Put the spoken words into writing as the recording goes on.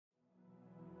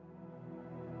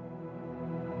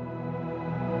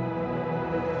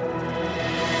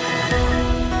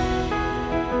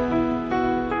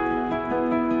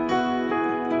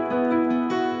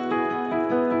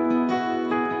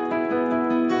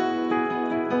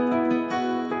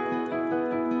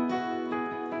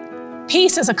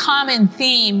Peace is a common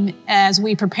theme as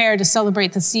we prepare to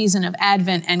celebrate the season of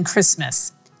Advent and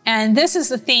Christmas. And this is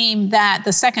the theme that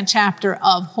the second chapter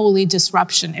of Holy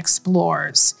Disruption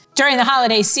explores. During the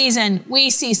holiday season, we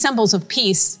see symbols of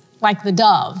peace like the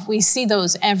dove. We see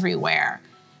those everywhere.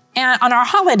 And on our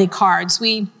holiday cards,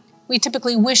 we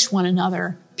typically wish one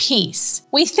another peace.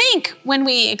 We think when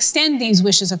we extend these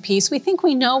wishes of peace, we think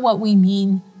we know what we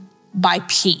mean by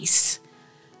peace.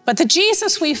 But the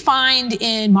Jesus we find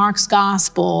in Mark's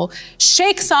gospel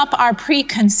shakes up our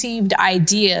preconceived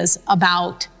ideas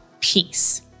about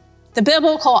peace. The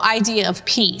biblical idea of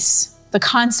peace, the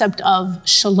concept of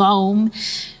shalom,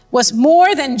 was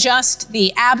more than just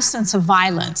the absence of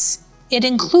violence. It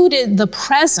included the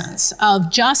presence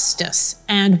of justice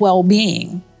and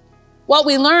well-being. What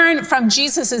we learn from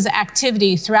Jesus'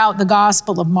 activity throughout the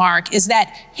Gospel of Mark is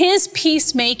that his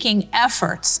peacemaking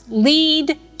efforts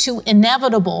lead to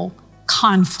inevitable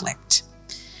conflict.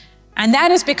 And that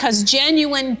is because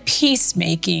genuine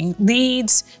peacemaking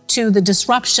leads to the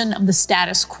disruption of the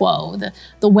status quo,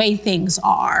 the way things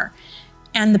are.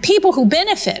 And the people who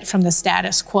benefit from the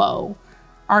status quo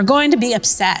are going to be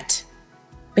upset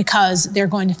because they're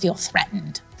going to feel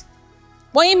threatened.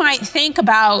 We might think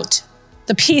about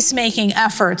the peacemaking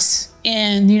efforts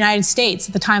in the United States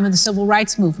at the time of the civil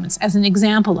rights movements as an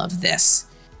example of this.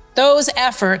 Those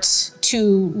efforts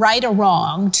to right a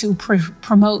wrong, to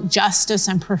promote justice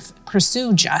and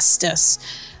pursue justice,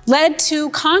 led to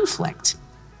conflict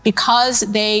because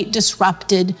they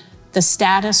disrupted the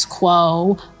status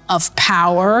quo of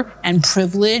power and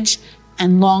privilege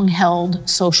and long-held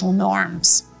social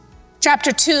norms.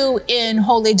 Chapter 2 in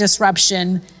Holy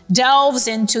Disruption delves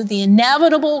into the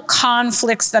inevitable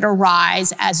conflicts that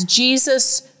arise as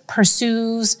Jesus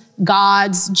pursues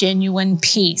God's genuine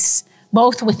peace,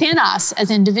 both within us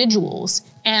as individuals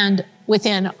and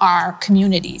within our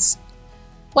communities.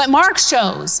 What Mark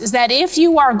shows is that if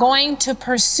you are going to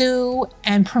pursue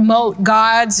and promote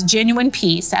God's genuine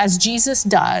peace, as Jesus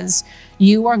does,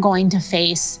 you are going to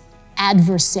face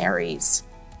adversaries.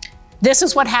 This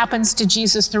is what happens to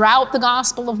Jesus throughout the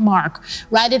Gospel of Mark,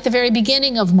 right at the very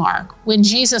beginning of Mark, when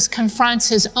Jesus confronts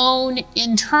his own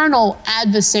internal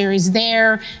adversaries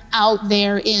out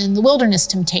there in the wilderness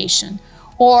temptation,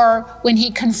 or when he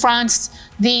confronts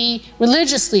the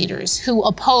religious leaders who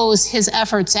oppose his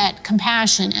efforts at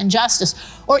compassion and justice,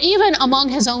 or even among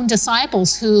his own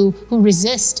disciples who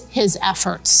resist his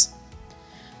efforts.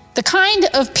 The kind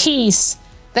of peace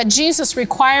that Jesus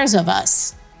requires of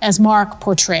us, as Mark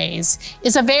portrays,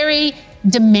 is a very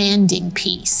demanding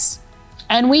peace.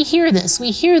 And we hear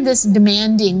this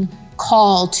demanding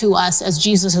call to us as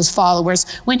Jesus' followers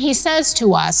when he says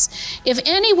to us, if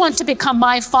any want to become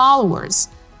my followers,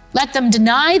 let them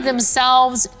deny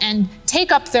themselves and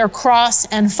take up their cross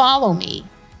and follow me.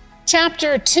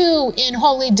 Chapter 2 in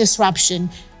Holy Disruption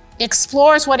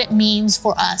explores what it means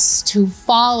for us to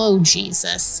follow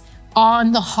Jesus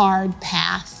on the hard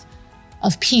path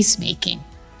of peacemaking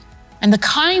and the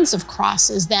kinds of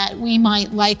crosses that we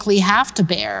might likely have to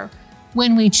bear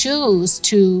when we choose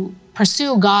to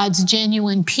pursue God's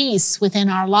genuine peace within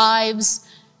our lives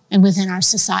and within our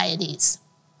societies.